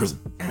killed in prison.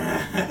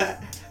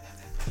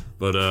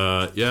 But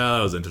yeah,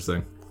 that was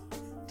interesting.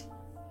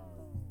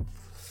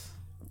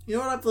 You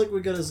know what I feel like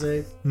we gotta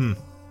say? Hmm.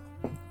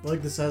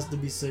 Like this has to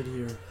be said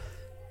here.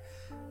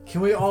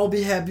 Can we all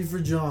be happy for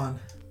John?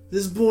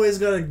 This boy's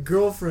got a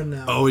girlfriend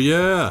now. Oh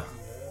yeah.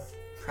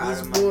 Proud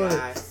This of boy. my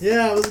guy.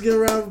 Yeah, let's give a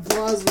round of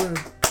applause for him.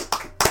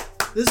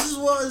 This is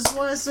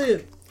why I say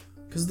it.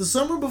 Because the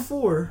summer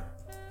before,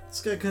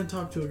 this guy couldn't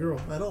talk to a girl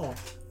at all.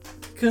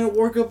 Couldn't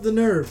work up the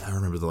nerve. I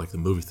remember the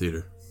movie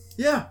theater.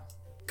 Yeah,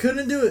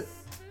 couldn't do it.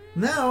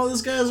 Now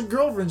this guy has a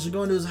girlfriend. She's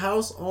going to his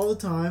house all the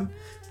time.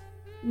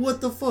 What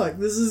the fuck?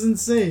 This is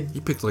insane. He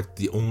picked like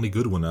the only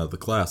good one out of the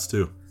class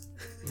too.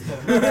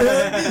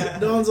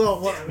 Don's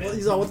all,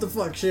 he's all, what the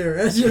fuck,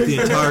 share. The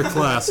entire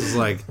class is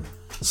like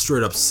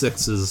straight up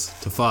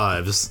 6s to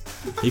 5s.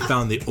 He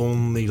found the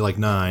only like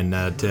 9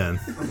 out of 10.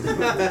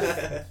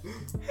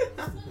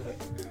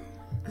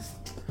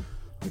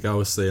 Like I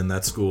was saying, in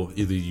that school,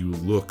 either you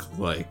look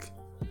like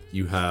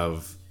you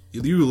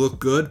look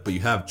good, but you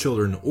have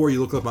children, or you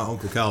look like my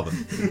Uncle Calvin.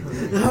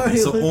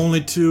 So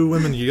only 2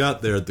 women you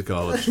got there at the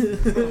college.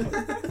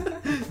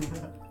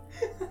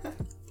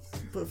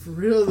 But for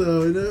real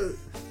though, you know.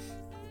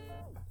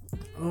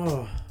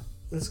 Oh,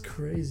 that's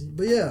crazy.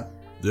 But yeah.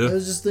 Yeah. I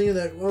was just thinking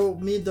that, well,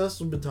 me and Dust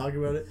have been talking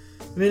about it.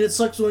 I mean, it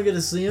sucks when we get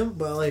to see him,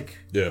 but like,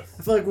 Yeah.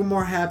 I feel like we're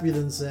more happy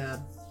than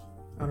sad.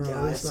 I don't know.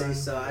 Yeah, I'd this say time.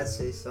 so. I'd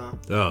say so.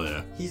 Oh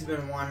yeah. He's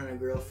been wanting a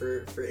girl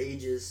for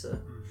ages, so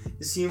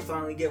to see him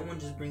finally get one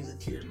just brings a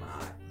tear to my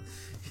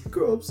eye.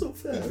 Grow up so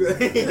fast.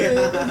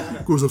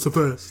 Yeah. Goes up so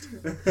fast.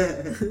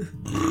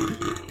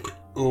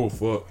 Oh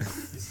fuck.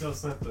 He's still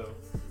sent though.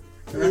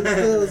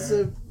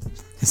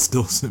 It's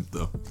still simp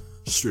though.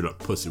 Straight up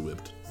pussy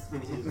whipped.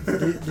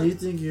 do you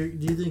think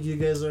you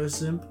guys are a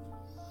simp?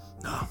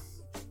 No.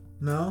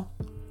 No?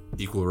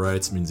 Equal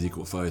rights means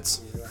equal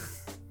fights.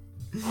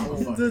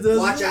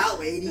 Watch out,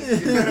 ladies.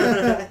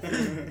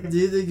 Do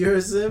you think you're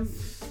a simp?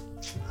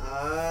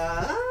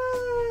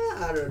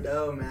 I don't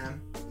know,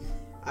 man.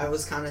 I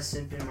was kind of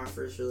simping in my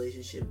first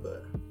relationship,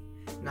 but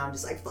now I'm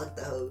just like, fuck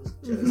the hoes.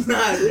 No.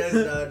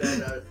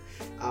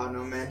 I don't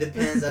know, man.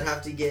 Depends. I'd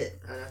have to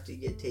get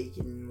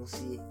taken, and we'll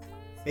see.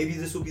 Maybe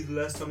this will be the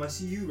last time I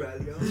see you,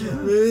 Riley.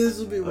 Maybe this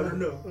will be. I don't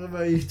know. What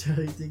about you,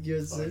 Tyler? You think you're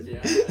a simp? Yeah.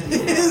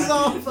 It's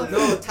all fucking.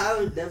 No,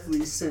 Tyler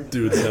definitely simp.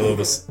 Dude's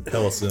hella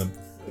simp.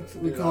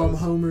 We call him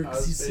Homer I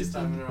because was he's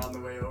FaceTiming simping. her on the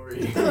way over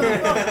here.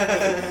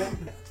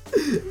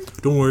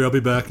 Don't worry, I'll be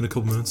back in a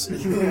couple minutes. You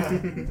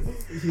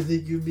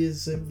think you'd be a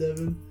simp,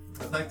 Devin?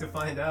 I'd like to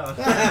find out.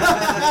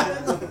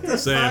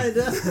 Same.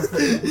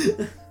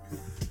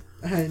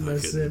 I ain't no Okay.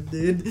 simp,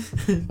 dude.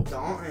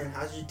 Dalton,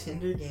 how's your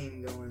Tinder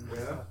game going,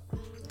 bro?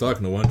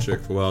 Talking to one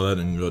chick for a while, that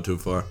didn't go too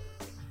far.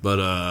 But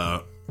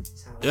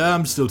yeah,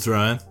 I'm still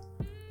trying.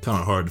 Kind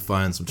of hard to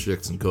find some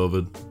chicks in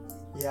COVID.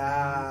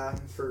 Yeah,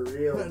 for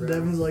real, bro.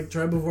 Devin's like,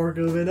 try before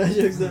COVID. I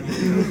jokes that.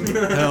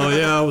 Hell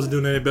yeah, I wasn't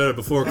doing any better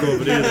before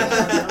COVID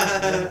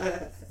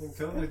either. When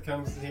COVID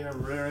comes here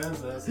and rear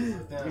ends us,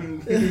 it's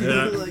down.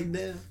 Yeah. Like,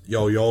 damn.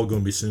 Y'all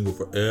gonna be single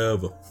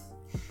forever.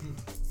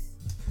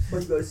 Why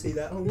you gotta say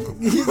that, homie?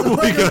 We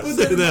gotta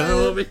say that,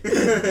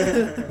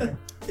 homie.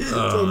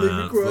 Oh Don't make me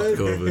man, cry. fuck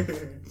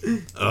COVID.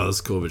 Oh,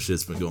 this COVID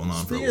shit's been going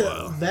on for a Speaking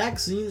while. of,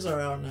 vaccines are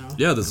out now.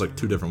 Yeah, there's like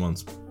 2 different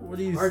ones. What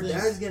do you Our think?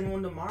 dad's getting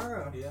one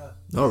tomorrow. Yeah.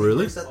 Oh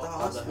really? It's at the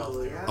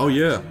hospital, yeah. Oh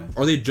yeah.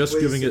 Are they just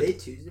Wait, giving is it?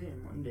 today Tuesday or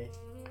Monday?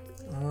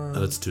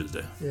 That's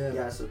Tuesday. Yeah.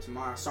 Yeah, so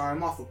tomorrow. Sorry,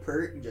 I'm off of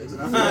perk. Jokes.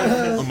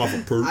 I'm off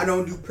a perk. I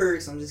don't do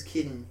perks. I'm just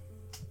kidding.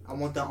 I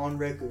want that on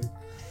record.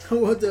 I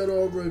want that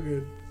all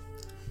record.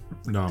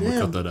 No, I'm Damn.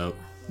 gonna cut that out.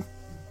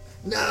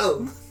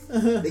 No,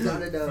 they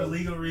got it For out.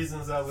 legal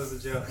reasons, that was a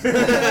joke.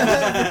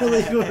 For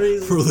legal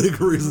reasons. For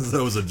legal reasons,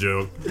 that was a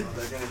joke. Well,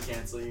 they're gonna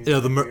cancel you. Yeah,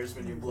 the in mer- years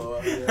when you blow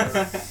up.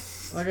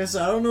 Like I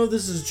said, I don't know if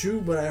this is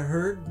true, but I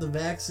heard the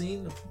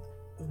vaccine,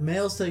 if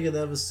males take it, they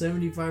have a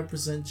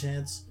 75%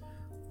 chance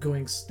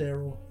going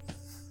sterile.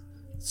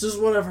 It's just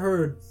what I've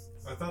heard.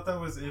 I thought that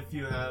was if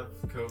you have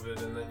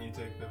COVID and then you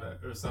take the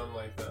vac or something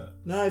like that.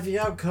 Now, if you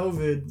have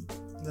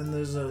COVID, then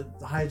there's a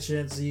high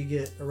chance that you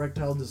get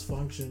erectile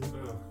dysfunction.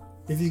 Ugh.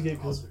 If you get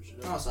COVID.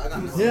 Oh, so I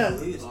got nothing Yeah. to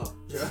lose. Oh.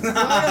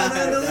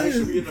 I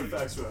should be in the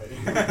facts right.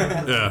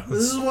 Yeah.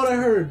 This is what I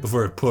heard.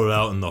 Before it put it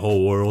out in the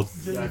whole world,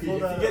 Yeah, if you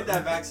get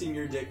that vaccine,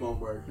 your dick won't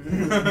work.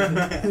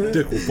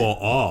 dick will fall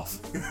off.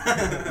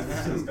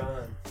 It's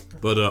gone.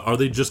 But are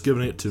they just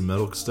giving it to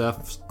medical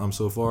staff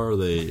so far, or are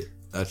they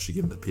actually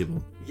giving it to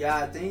people? Yeah,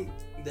 I think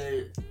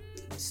they're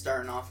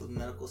starting off with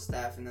medical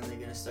staff, and then they're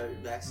gonna start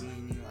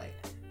vaccinating like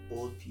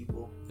old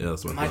people. Yeah,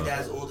 that's what I My thought.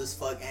 dad's old as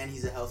fuck, and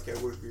he's a healthcare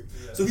worker,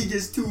 Yeah. so he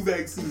gets 2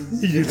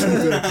 vaccines. He gets 2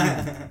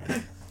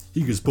 vaccines.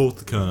 He gets both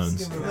the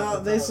kinds. No,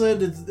 they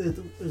said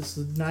it's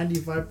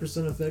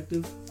 95%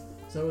 effective.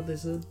 Is that what they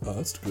said? Oh,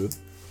 that's good.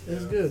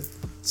 It's good.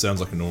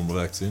 Sounds like a normal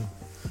vaccine.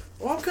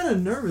 Well, I'm kind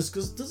of nervous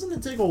because doesn't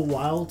it take a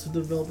while to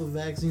develop a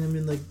vaccine? I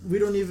mean, like, we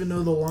don't even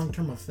know the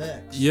long-term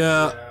effects.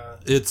 Yeah,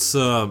 it's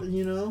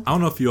You know? I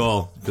don't know if you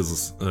all,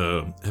 because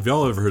have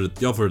y'all ever heard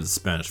of, y'all have heard of the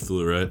Spanish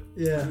flu, right?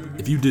 Yeah.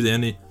 If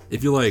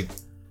you like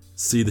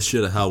see the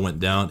shit of how it went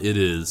down, it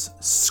is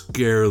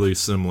scarily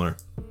similar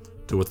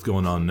to what's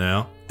going on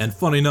now. And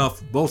funny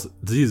enough, both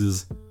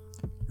diseases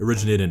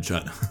originated in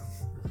China.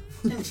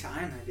 In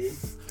China, dude.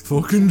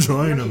 Fucking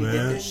China, Get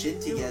their man.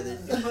 shit together.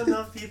 You put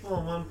enough people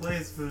in one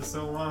place for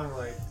so long,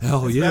 like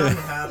Hell it's bound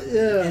to yeah. happen.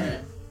 Yeah.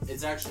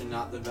 It's actually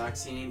not the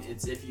vaccine.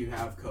 It's if you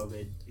have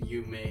COVID,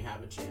 you may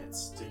have a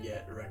chance to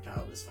get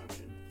erectile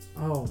dysfunction.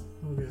 Oh,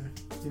 okay.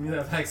 Give me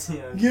that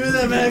vaccine. Give me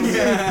that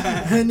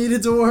vaccine. I need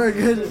it to work.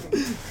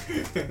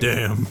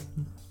 Damn.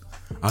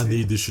 I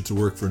need this shit to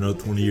work for another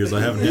 20 years. I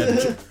haven't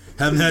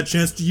had a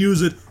chance to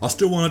use it. I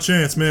still want a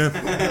chance,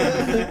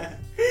 man.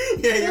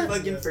 Yeah, your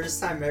fucking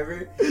first time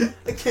ever.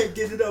 I can't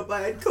get it up.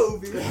 I had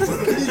COVID.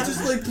 Can you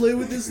just like play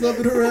with this, slap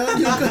it around?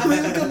 You'll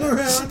come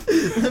around.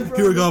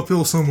 Here we got a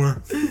pill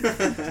somewhere.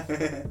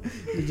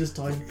 You're just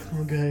talking.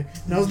 Okay,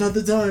 now's not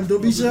the time.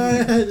 Don't be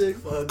shy.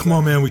 Come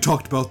on, man. We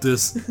talked about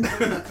this.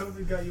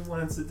 COVID got you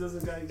once, it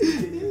doesn't got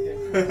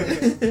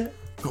you again.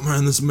 Come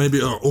on, this may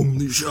be our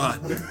only shot.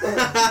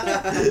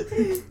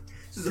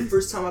 This is the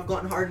first time I've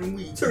gotten hard in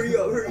weeks. Hurry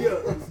up, hurry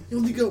up. You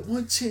only got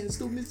one chance.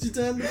 Don't miss your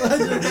time.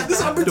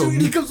 This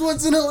opportunity comes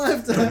once in a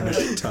lifetime.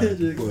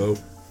 Time blow.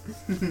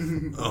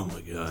 Oh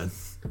my god.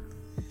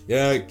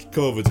 Yeah,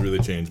 COVID's really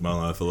changed my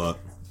life a lot.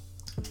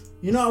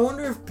 You know, I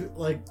wonder if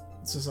like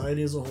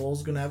society as a whole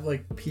is gonna have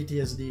like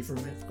PTSD from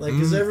it. Like,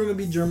 is everyone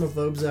gonna be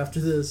germaphobes after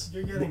this?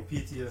 You're getting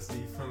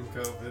PTSD from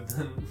COVID.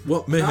 Then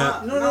What may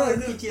happen? No, Not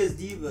no, like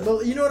PTSD, but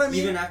But you know what I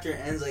mean? even after it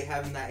ends, like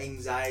having that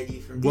anxiety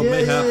from What Yeah,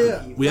 may yeah,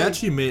 happen? yeah. We Like-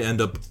 actually may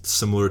end up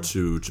similar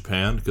to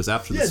Japan because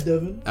after Yeah, the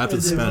Devin. after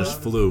the Yeah, Devin.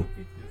 Spanish flu,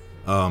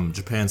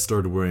 Japan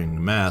started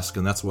wearing masks,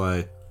 and that's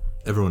why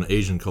everyone in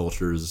Asian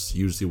cultures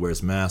usually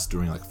wears masks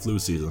during like flu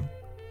season.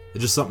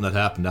 It's just something that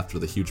happened after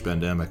the huge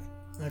pandemic.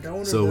 Like, I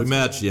wonder So if we that's may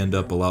gonna actually end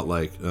up a lot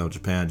like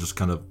Japan, just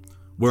kind of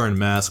wearing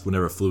masks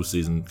whenever flu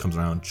season comes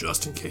around,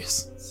 just in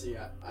case. See,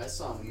 I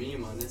saw a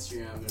meme on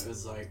Instagram and it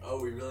was like,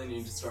 oh, we really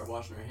need to start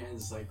washing our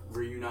hands. It's like,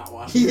 were you not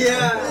washing your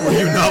hands? Yeah. Are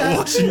you not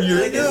washing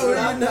your? Like, it's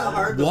not that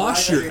hard to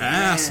Wash out your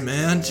ass, hands,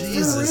 man. For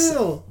Jesus.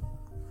 real.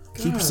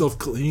 Keep God. yourself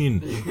clean.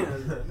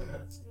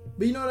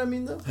 But you know what I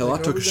mean, though? Hell,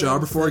 Like, I took are a we shower gonna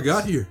before I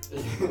got here.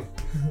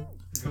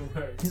 Good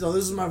work. He's like,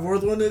 this is my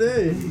 4th one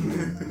today.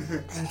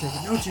 I'm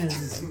taking no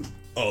chances.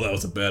 Oh, that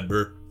was a bad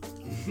burp.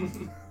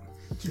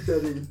 Keep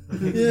that in.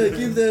 Yeah,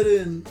 keep that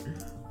in.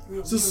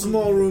 It's a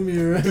small room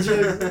here, right?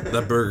 Jack?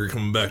 That burger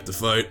coming back to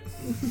fight.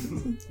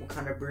 What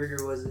kind of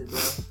burger was it, bro?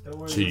 Don't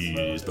worry,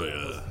 Cheese, but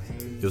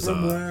it was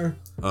From where?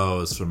 oh, it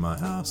was from my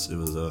house. It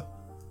was a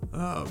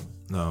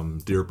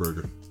deer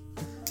burger.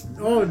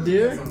 Oh,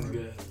 dear. Sounds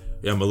good.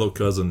 Yeah, my little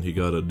cousin, he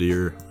got a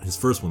deer, his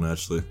first one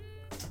actually,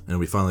 and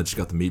we finally just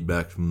got the meat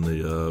back from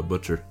the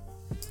butcher.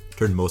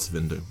 Turned most of it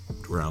into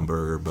a round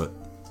burger, but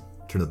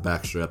turned the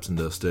back straps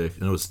into a steak,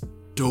 and it was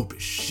dope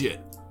as shit.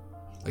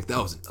 Like, that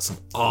was some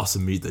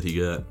awesome meat that he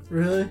got.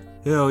 Really?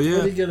 Hell Where yeah.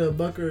 did he get a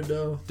buck or a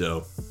doe?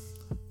 Dope.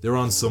 They were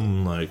on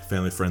some like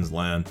family friend's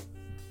land,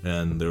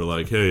 and they were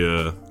like, "Hey,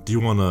 do you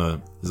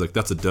wanna?" He's like,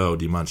 "That's a doe.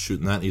 Do you mind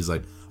shooting that?" And he's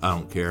like, "I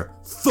don't care."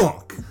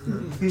 Thunk.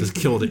 Just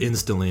killed it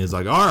instantly. He's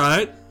like, "All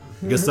right,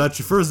 I guess that's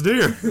your first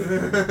deer."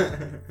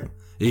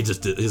 He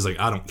just did. He's like,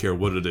 "I don't care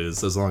what it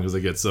is, as long as I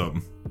get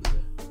something."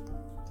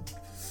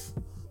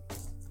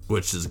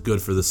 Which is good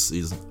for this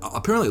season.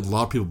 Apparently, a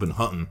lot of people have been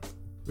hunting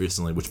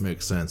recently, which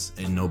makes sense.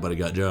 Ain't nobody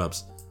got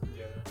jobs.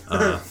 Yeah.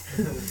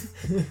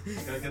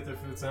 Gotta get their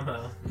food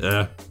somehow.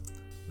 Yeah.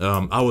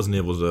 I wasn't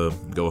able to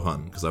go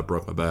hunting because I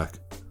broke my back.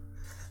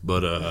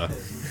 But,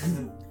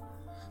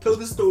 Tell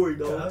the story,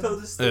 dog. Tell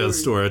the story. yeah, the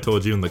story I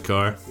told you in the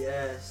car.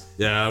 Yes.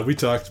 Yeah, we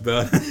talked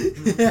about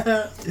it.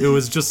 Yeah. It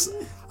was just,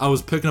 I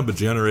was picking up a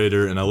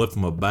generator and I lifted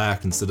my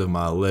back instead of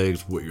my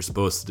legs, what you're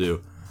supposed to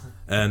do.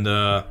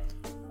 And,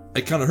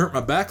 it kind of hurt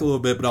my back a little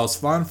bit, but I was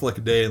fine for like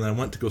a day, and then I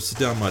went to go sit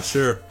down in my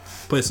chair,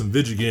 play some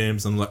video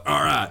games, and I'm like,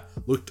 alright,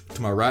 looked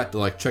to my right to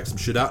like check some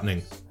shit out, and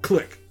then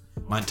click.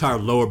 My entire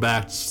lower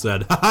back just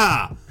said, ha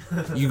ha,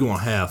 you gonna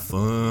have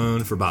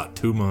fun for about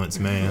 2 months,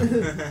 man.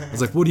 I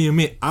was like, what do you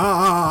mean?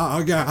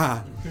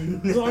 God.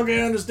 It's all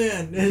okay, I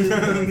understand. You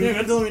can't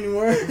gotta tell me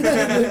anymore.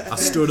 I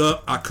stood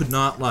up. I could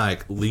not,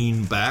 like,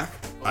 lean back.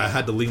 I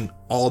had to lean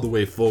all the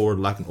way forward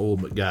like an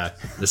old guy,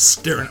 just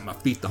staring at my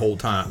feet the whole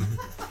time.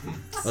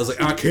 I was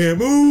like, I can't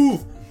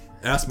move.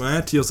 Asked my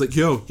auntie, I was like,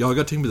 yo, y'all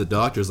gotta take me to the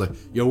doctor. I was like,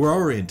 yo, we're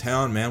already in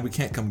town, man. We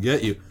can't come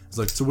get you. I was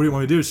like, so what do you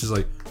want me to do? She's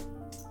like,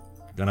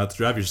 you're gonna have to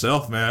drive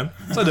yourself, man.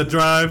 So I had to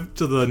drive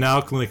to the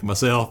Now Clinic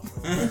myself.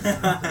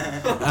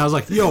 And I was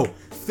like, yo,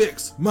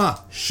 fix my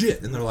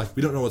shit. And they're like,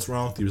 we don't know what's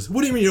wrong with you. I was like,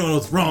 what do you mean you don't know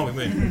what's wrong with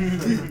me?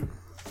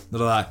 They're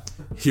like,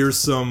 here's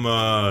some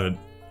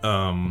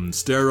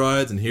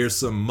steroids and here's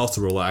some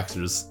muscle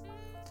relaxers.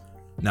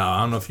 Now,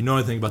 I don't know if you know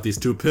anything about these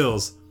 2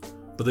 pills,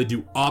 but they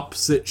do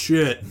opposite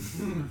shit.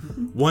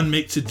 One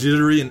makes you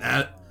jittery and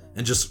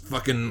just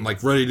fucking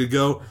like ready to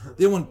go.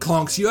 The other one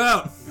clonks you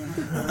out.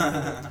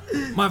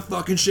 My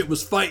fucking shit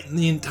was fighting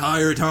the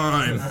entire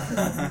time.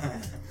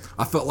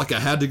 I felt like I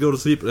had to go to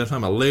sleep, but every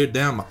time I laid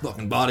down, my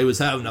fucking body was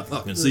having a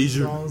fucking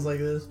seizure. Songs like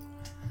this.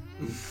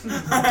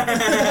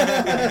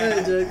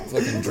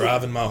 Fucking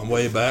driving my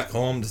way back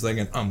home, just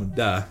thinking, I'm gonna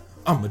die.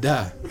 I'm gonna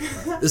die.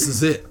 This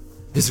is it.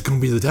 This is gonna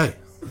be the day.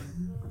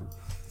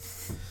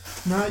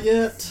 Not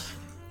yet.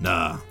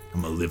 Nah,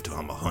 I'm gonna live till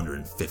I'm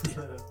 150.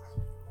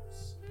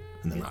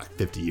 And then like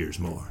 50 years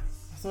more.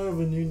 I thought of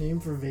a new name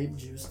for vape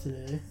juice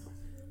today.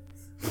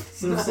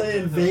 So I'm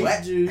saying vape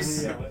What?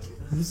 juice.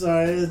 I'm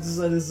sorry, I just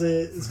had to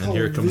say it. It's And called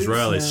here comes Voos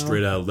Riley now.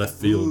 straight out of left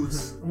field.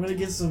 I'm gonna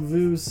get some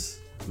Voos.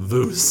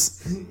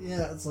 Voos.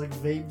 Yeah, it's like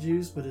vape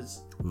juice, but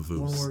it's one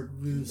Voos. word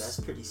Voos. That's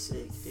pretty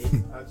sick,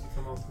 dude. How'd you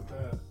come up with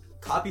that?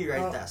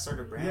 Copyright that sort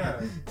of brand.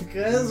 Yeah.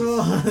 Because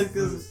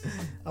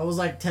I was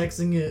like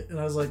texting it and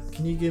I was like,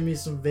 can you give me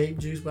some vape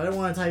juice? But I didn't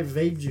want to type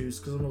vape juice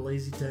because I'm a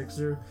lazy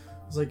texter.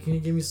 I was like, can you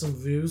give me some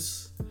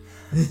Voos?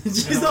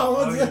 She's all,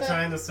 what's you're that?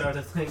 trying to start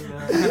a thing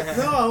now.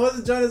 No, I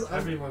wasn't trying to.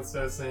 Everyone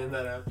starts saying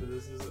that after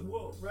this. Is like,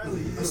 whoa, Riley,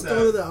 you I did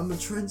started that. that. I'm a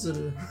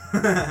trendsetter.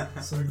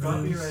 Some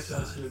Copyright Voos.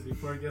 that shit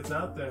before it gets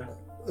out there.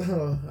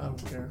 Oh, I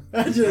don't care.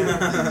 I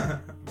just,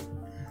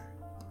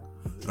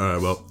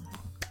 Alright, well,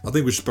 I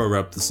think we should probably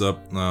wrap this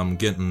up. I'm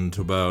getting to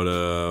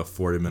about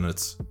 40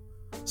 minutes.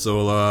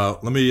 So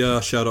let me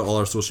shout out all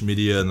our social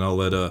media, and I'll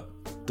let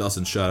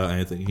Dustin shout out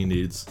anything he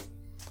needs.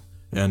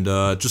 And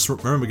just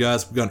remember,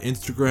 guys, we got an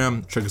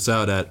Instagram. Check us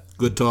out at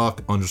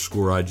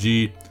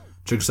goodtalk_IG.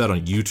 Check us out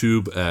on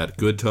YouTube at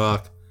Good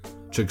Talk.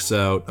 Check us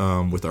out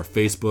with our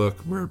Facebook.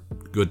 We're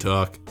Good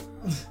Talk.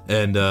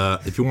 And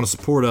if you want to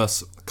support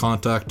us,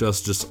 contact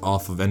us just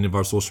off of any of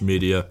our social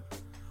media.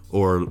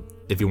 Or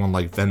if you want to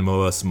like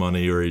Venmo us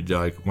money, or you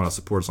like want to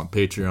support us on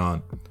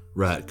Patreon,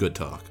 we're at Good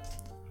Talk.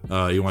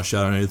 You want to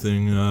shout out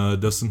anything,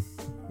 Dustin?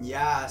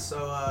 Yeah,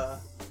 so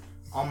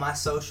on my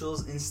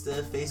socials,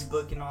 Insta,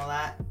 Facebook, and all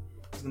that,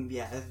 it's gonna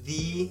be at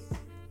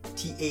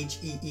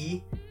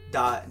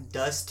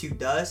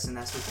Dust2dust, and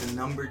that's with the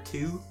number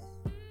 2.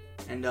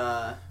 And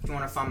if you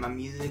want to find my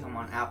music, I'm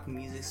on Apple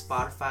Music,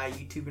 Spotify,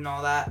 YouTube, and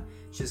all that.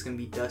 It's just gonna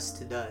be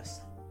Dust2dust.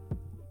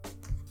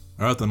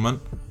 Alright then, man.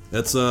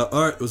 It's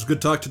alright, it was a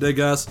good talk today,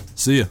 guys.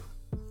 See ya.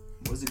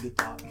 It was a good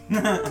talk.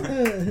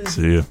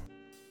 See ya.